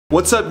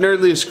What's up,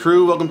 Nerdliest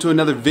crew? Welcome to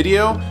another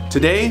video.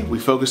 Today we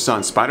focused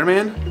on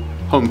Spider-Man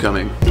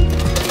Homecoming.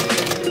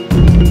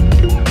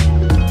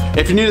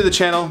 If you're new to the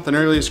channel, the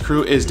Nerdliest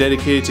crew is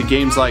dedicated to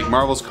games like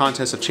Marvel's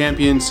Contest of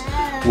Champions,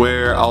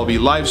 where I'll be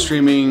live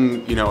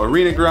streaming,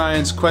 arena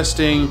grinds,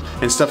 questing,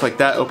 and stuff like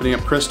that, opening up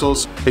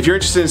crystals. If you're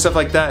interested in stuff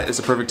like that, it's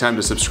a perfect time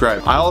to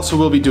subscribe. I also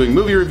will be doing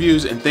movie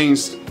reviews and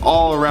things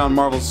all around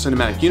Marvel's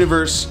Cinematic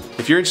Universe.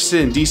 If you're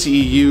interested in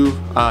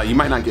DCEU, you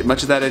might not get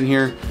much of that in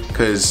here,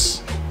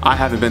 because I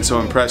haven't been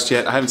so impressed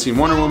yet. I haven't seen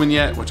Wonder Woman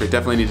yet, which I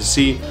definitely need to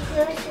see.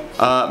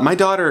 My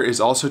daughter is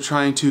also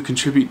trying to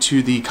contribute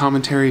to the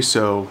commentary,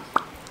 so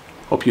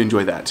hope you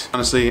enjoy that.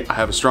 Honestly, I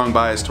have a strong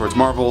bias towards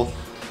Marvel.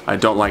 I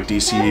don't like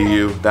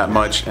DCEU that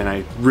much, and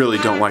I really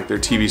don't like their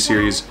TV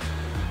series.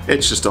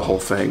 It's just a whole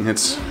thing.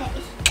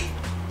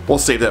 We'll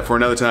save that for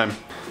another time.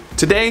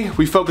 Today,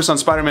 we focus on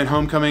Spider-Man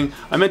Homecoming.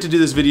 I meant to do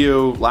this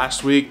video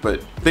last week,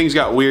 but things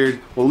got weird.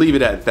 We'll leave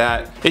it at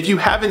that. If you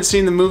haven't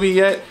seen the movie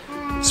yet,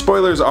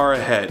 spoilers are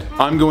ahead.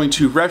 I'm going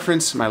to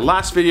reference my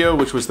last video,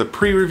 which was the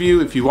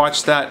pre-review. If you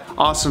watched that,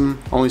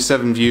 awesome. Only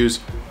 7 views,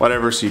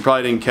 whatever, so you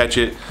probably didn't catch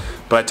it.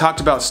 But I talked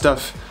about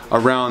stuff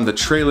around the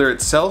trailer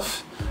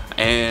itself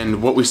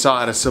and what we saw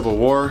out of Civil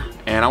War.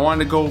 And I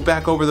wanted to go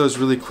back over those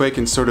really quick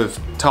and sort of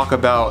talk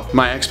about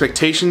my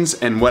expectations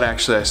and what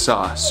actually I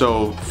saw.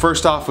 So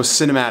first off was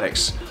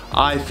cinematics.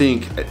 I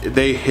think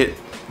they hit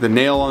the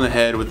nail on the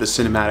head with the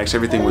cinematics.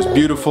 Everything was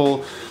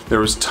beautiful. There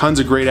was tons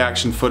of great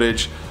action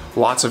footage.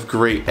 Lots of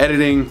great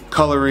editing,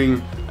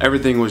 coloring,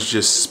 everything was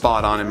just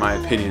spot on in my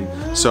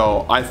opinion.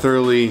 So I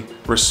thoroughly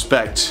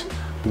respect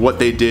what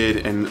they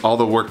did and all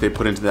the work they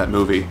put into that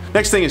movie.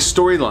 Next thing is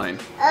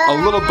storyline.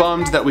 A little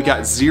bummed that we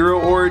got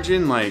zero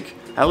origin, like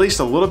at least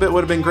a little bit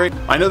would have been great.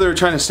 I know they were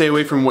trying to stay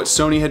away from what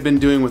Sony had been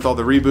doing with all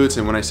the reboots,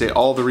 and when I say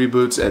all the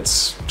reboots,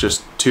 it's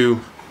just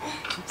 2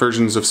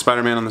 versions of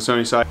Spider-Man on the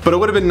Sony side. But it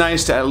would have been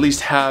nice to at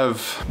least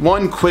have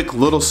one quick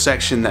little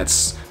section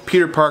that's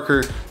Peter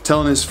Parker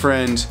telling his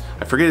friend,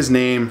 I forget his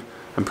name,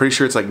 I'm pretty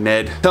sure it's like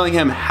Ned, telling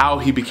him how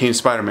he became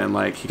Spider-Man.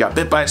 Like, he got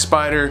bit by a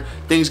spider,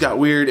 things got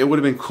weird. It would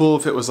have been cool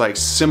if it was like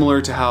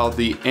similar to how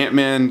the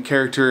Ant-Man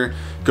character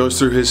goes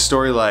through his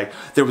story. Like,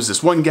 there was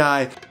this one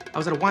guy. I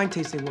was at a wine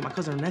tasting with my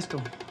cousin Ernesto,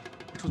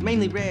 which was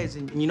mainly reds,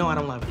 and you know I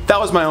don't love it. That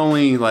was my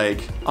only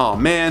like, oh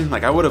man,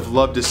 like I would have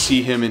loved to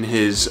see him in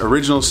his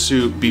original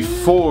suit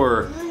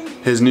before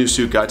his new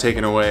suit got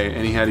taken away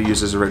and he had to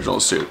use his original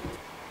suit.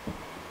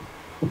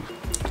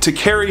 To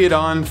carry it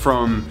on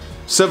from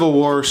Civil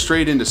War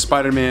straight into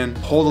Spider-Man,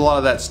 hold a lot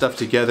of that stuff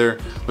together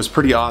was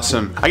pretty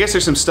awesome. I guess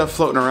there's some stuff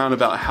floating around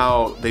about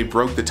how they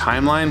broke the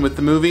timeline with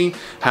the movie,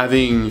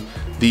 having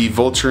the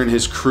Vulture and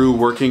his crew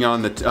working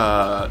on the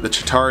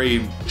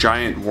Chitauri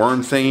giant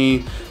worm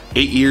thingy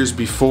 8 years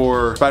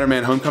before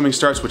Spider-Man Homecoming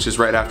starts, which is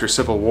right after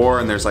Civil War,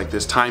 and there's like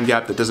this time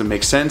gap that doesn't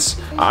make sense.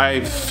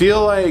 I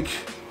feel like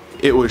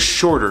it was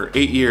shorter,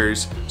 8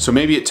 years, so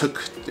maybe it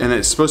took, and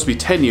it's supposed to be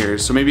 10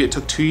 years, so maybe it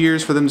took 2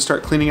 years for them to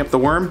start cleaning up the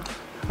worm.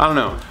 I don't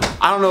know.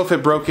 I don't know if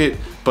it broke it,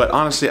 but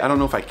honestly, I don't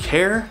know if I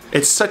care.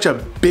 It's such a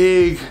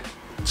big,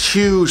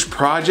 huge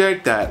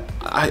project that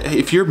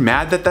if you're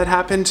mad that that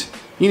happened,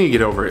 you need to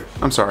get over it.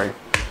 I'm sorry.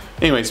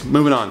 Anyways,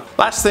 moving on.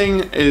 Last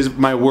thing is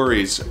my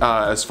worries.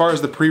 As far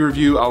as the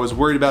pre-review, I was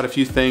worried about a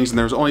few things, and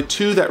there was only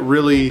 2 that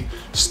really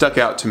stuck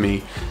out to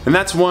me. And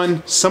that's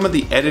one, some of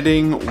the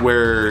editing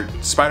where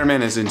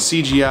Spider-Man is in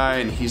CGI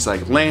and he's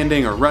like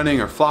landing or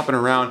running or flopping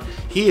around.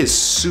 He is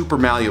super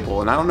malleable,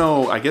 and I don't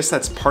know, I guess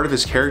that's part of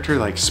his character.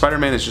 Like,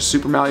 Spider-Man is just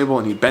super malleable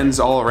and he bends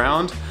all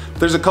around.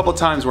 There's a couple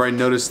times where I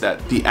noticed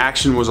that the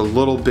action was a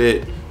little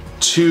bit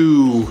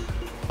too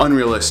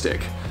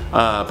unrealistic.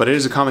 But it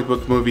is a comic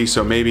book movie,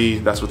 so maybe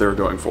that's what they were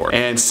going for.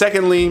 And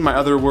secondly, my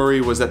other worry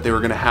was that they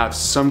were gonna have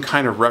some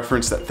kind of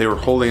reference that they were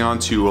holding on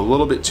to a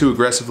little bit too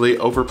aggressively,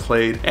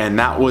 overplayed, and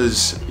that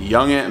was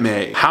young Aunt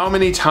May. How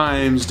many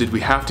times did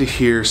we have to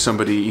hear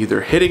somebody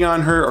either hitting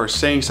on her or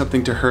saying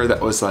something to her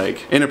that was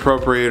like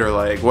inappropriate or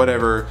like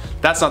whatever?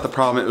 That's not the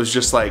problem. It was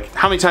just like,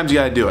 how many times you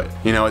gotta do it?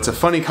 You know, it's a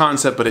funny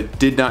concept, but it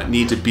did not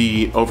need to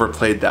be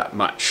overplayed that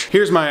much.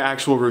 Here's my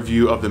actual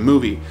review of the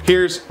movie.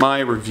 Here's my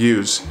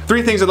reviews.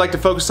 3 things I'd like to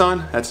focus on.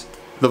 That's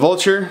the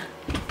Vulture,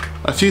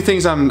 a few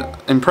things I'm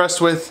impressed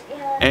with,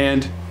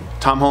 and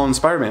Tom Holland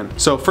Spider-Man.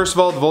 So first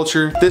of all, the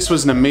Vulture. This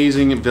was an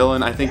amazing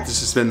villain. I think this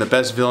has been the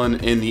best villain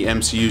in the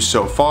MCU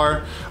so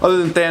far, other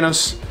than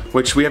Thanos,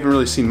 which we haven't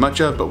really seen much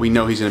of, but we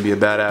know he's gonna be a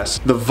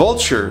badass. The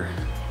Vulture,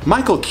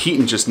 Micheal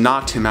Keaton just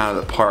knocked him out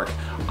of the park.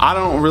 I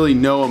don't really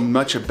know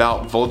much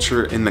about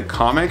Vulture in the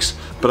comics,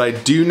 but I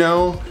do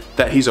know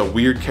that he's a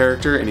weird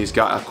character and he's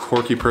got a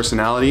quirky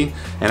personality,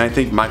 and I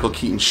think Micheal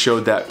Keaton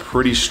showed that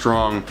pretty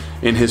strong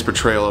in his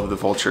portrayal of the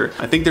Vulture.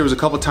 I think there was a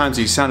couple times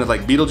he sounded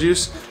like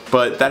Beetlejuice,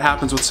 but that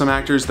happens with some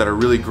actors that are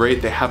really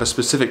great. They have a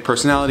specific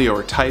personality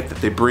or type that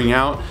they bring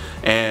out,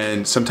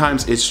 and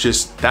sometimes it's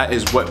just, that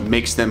is what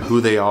makes them who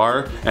they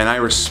are, and I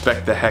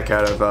respect the heck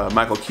out of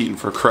Micheal Keaton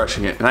for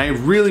crushing it. And I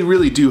really,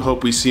 really do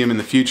hope we see him in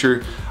the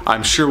future.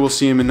 I'm sure we'll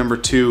see him in number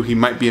 2. He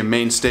might be a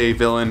mainstay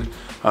villain,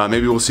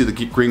 Maybe we'll see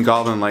the Green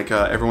Goblin like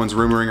everyone's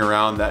rumoring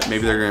around that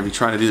maybe they're going to be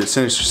trying to do the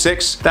Sinister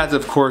Six. That,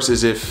 of course,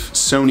 is if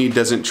Sony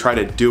doesn't try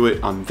to do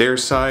it on their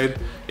side.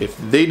 If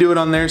they do it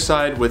on their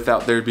side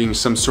without there being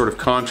some sort of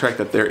contract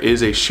that there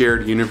is a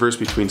shared universe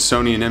between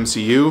Sony and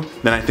MCU,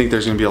 then I think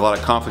there's going to be a lot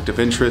of conflict of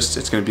interest.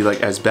 It's going to be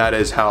like as bad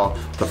as how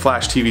the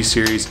Flash TV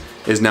series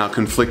is now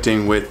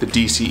conflicting with the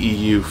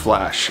DCEU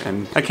Flash,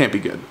 and that can't be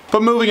good.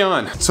 But moving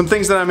on, some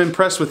things that I'm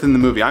impressed with in the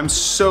movie. I'm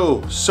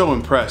so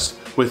impressed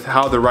with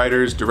how the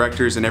writers,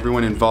 directors, and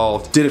everyone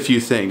involved did a few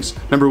things.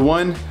 Number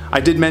one, I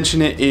did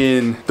mention it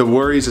in the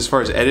worries as far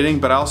as editing,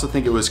 but I also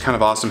think it was kind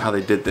of awesome how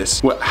they did this.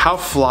 How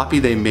floppy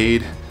they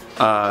made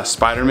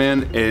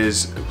Spider-Man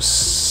is,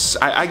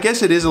 I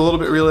guess it is a little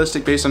bit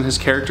realistic based on his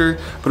character,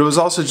 but it was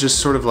also just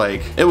sort of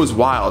like, it was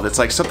wild. It's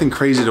like something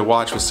crazy to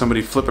watch with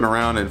somebody flipping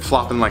around and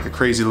flopping like a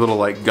crazy little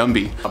like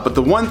Gumby. But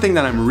the one thing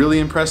that I'm really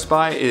impressed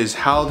by is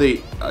how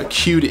they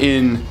cued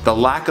in the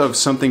lack of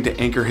something to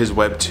anchor his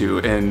web to,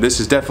 and this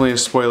is definitely a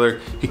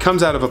spoiler. He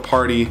comes out of a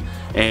party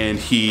and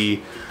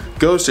he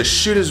goes to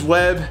shoot his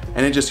web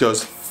and it just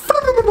goes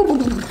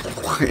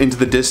into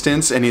the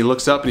distance, and he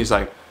looks up and he's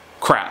like,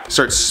 crap,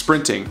 starts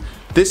sprinting.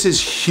 This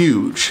is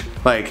huge.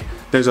 Like,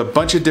 there's a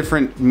bunch of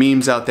different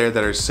memes out there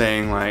that are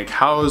saying like,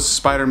 how is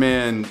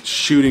Spider-Man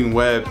shooting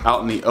web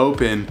out in the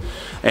open?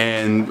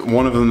 And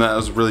one of them that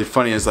was really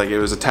funny is like it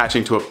was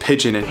attaching to a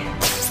pigeon.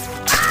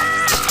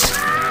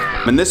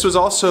 And this was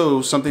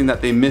also something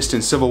that they missed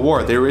in Civil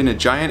War. They were in a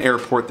giant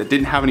airport that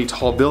didn't have any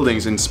tall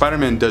buildings, and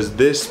Spider-Man does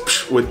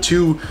this with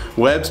two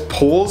webs,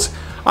 poles.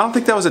 I don't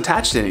think that was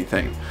attached to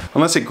anything,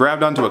 unless it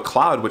grabbed onto a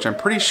cloud, which I'm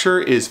pretty sure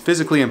is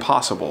physically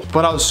impossible.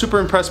 But I was super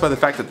impressed by the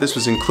fact that this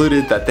was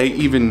included, that they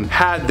even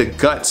had the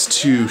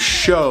guts to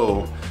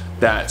show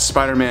that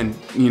Spider-Man,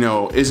 you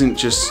know, isn't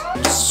just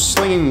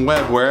slinging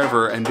web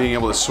wherever and being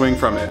able to swing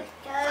from it.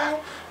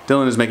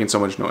 Dylan is making so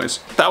much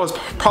noise. That was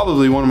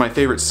probably one of my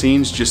favorite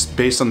scenes, just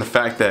based on the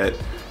fact that,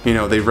 you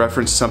know, they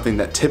referenced something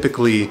that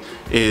typically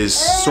is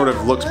sort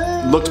of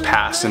looked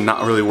past and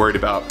not really worried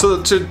about.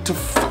 So to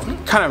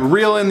kind of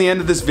reel in the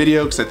end of this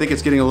video, because I think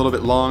it's getting a little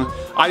bit long,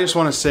 I just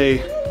want to say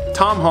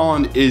Tom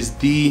Holland is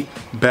the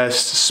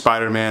best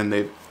Spider-Man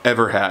they've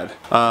ever had.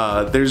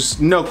 There's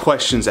no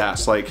questions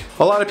asked. Like,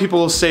 a lot of people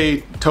will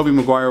say Tobey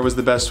Maguire was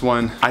the best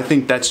one. I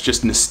think that's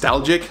just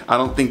nostalgic. I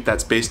don't think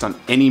that's based on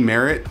any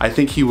merit. I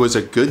think he was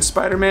a good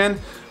Spider-Man,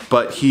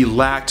 but he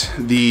lacked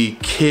the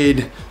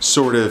kid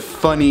sort of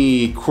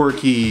funny,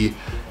 quirky,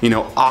 you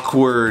know,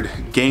 awkward,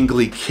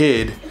 gangly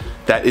kid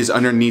that is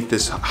underneath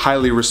this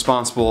highly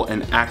responsible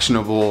and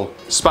actionable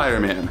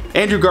Spider-Man.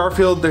 Andrew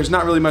Garfield, there's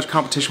not really much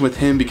competition with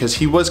him because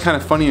he was kind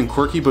of funny and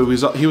quirky, but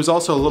he was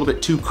also a little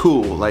bit too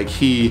cool. Like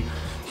he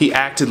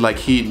acted like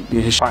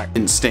his shit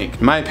didn't stink.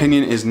 In my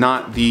opinion, is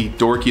not the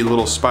dorky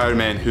little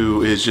Spider-Man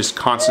who is just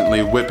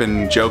constantly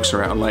whipping jokes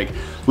around. Like,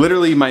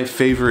 literally my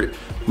favorite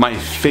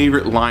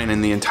line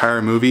in the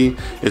entire movie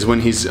is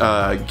when he's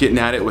getting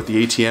at it with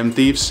the ATM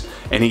thieves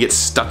and he gets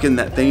stuck in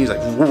that thing. He's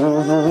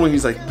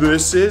like,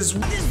 this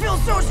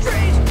feels so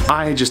strange.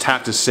 I just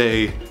have to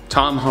say,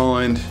 Tom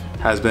Holland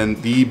has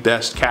been the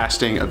best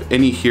casting of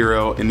any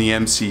hero in the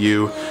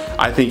MCU.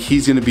 I think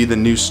he's gonna be the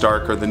new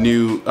Stark, or the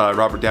new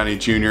Robert Downey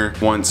Jr.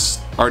 once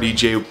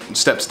RDJ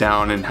steps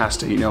down and has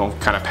to, you know,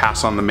 kind of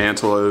pass on the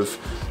mantle of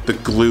the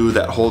glue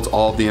that holds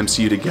all of the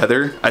MCU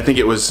together. I think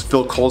it was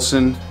Phil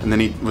Coulson, and then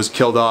he was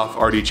killed off,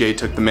 RDJ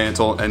took the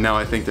mantle, and now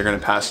I think they're gonna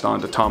pass it on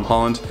to Tom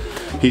Holland.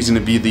 He's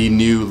gonna be the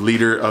new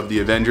leader of the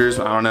Avengers.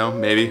 I don't know,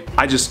 maybe.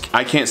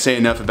 I can't say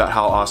enough about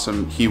how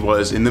awesome he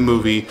was in the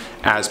movie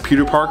as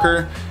Peter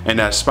Parker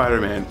and as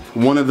Spider-Man.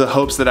 One of the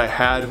hopes that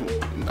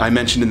I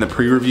mentioned in the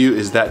pre-review,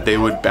 is that they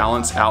would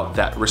balance out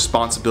that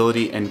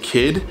responsibility and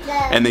kid,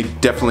 and they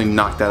definitely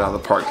knocked that out of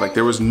the park. Like,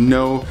 there was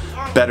no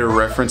better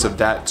reference of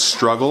that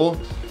struggle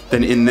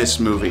than in this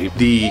movie.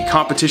 The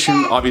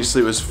competition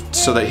obviously was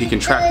so that he can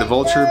track the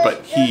Vulture,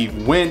 but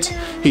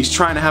he's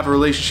trying to have a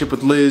relationship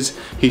with Liz,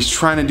 he's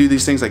trying to do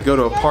these things like go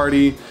to a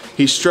party,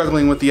 he's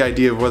struggling with the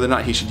idea of whether or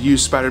not he should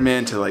use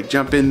Spider-Man to like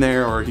jump in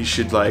there, or he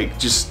should like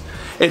just,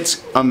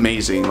 it's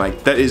amazing.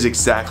 Like, that is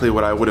exactly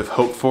what I would have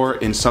hoped for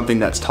in something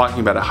that's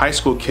talking about a high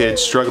school kid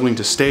struggling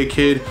to stay a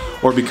kid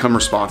or become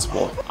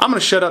responsible. I'm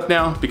gonna shut up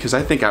now because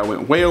I think I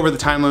went way over the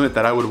time limit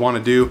that I would want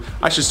to do.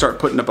 I should start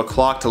putting up a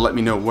clock to let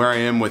me know where I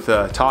am with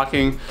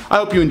talking. I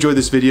hope you enjoyed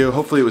this video.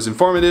 Hopefully it was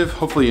informative.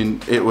 Hopefully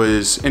it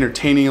was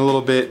entertaining a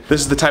little bit.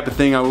 This is the type of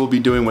thing I will be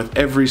doing with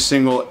every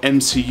single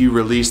MCU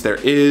release there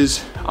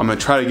is. I'm gonna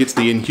try to get to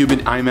the Inhuman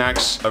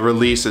IMAX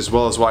release, as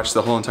well as watch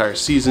the whole entire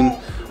season.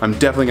 I'm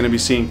definitely gonna be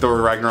seeing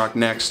Thor Ragnarok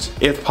next,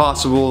 if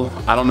possible.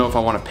 I don't know if I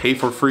want to pay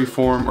for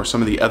Freeform or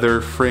some of the other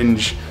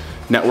fringe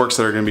networks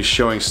that are gonna be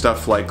showing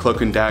stuff like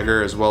Cloak and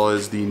Dagger, as well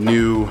as the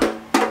new,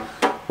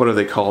 what are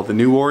they called? The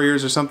New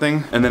Warriors or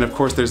something? And then of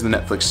course there's the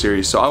Netflix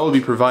series. So I will be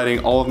providing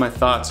all of my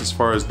thoughts as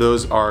far as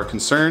those are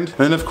concerned. And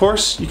then of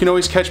course, you can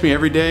always catch me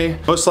every day,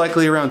 most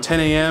likely around 10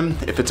 a.m.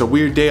 If it's a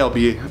weird day, I'll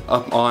be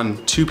up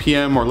on 2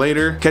 p.m. or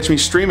later. Catch me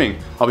streaming.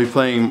 I'll be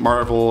playing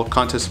Marvel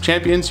Contest of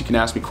Champions. You can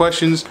ask me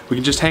questions. We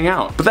can just hang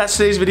out. But that's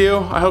today's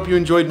video. I hope you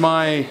enjoyed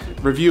my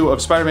review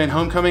of Spider-Man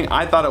Homecoming.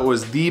 I thought it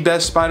was the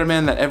best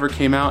Spider-Man that ever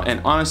came out,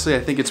 and honestly, I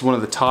think it's one of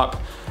the top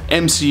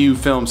MCU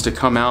films to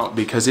come out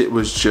because it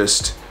was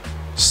just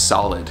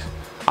solid.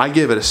 I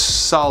give it a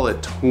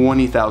solid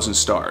 20,000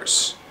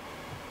 stars.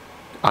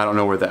 I don't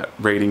know where that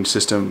rating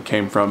system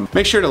came from.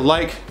 Make sure to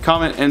like,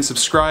 comment, and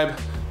subscribe.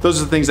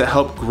 Those are the things that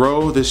help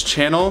grow this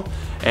channel,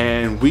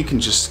 and we can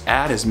just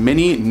add as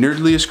many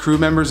Nerdliest crew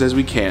members as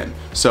we can.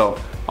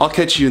 So I'll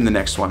catch you in the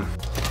next one.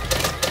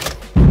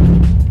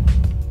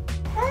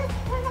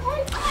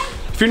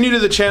 If you're new to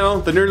the channel,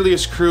 the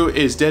Nerdliest crew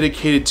is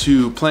dedicated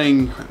to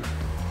playing...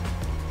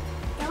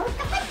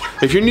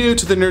 If you're new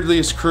to the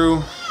Nerdliest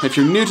crew, if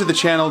you're new to the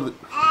channel,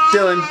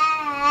 Dylan,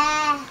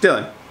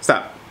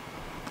 stop.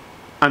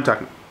 I'm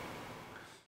talking.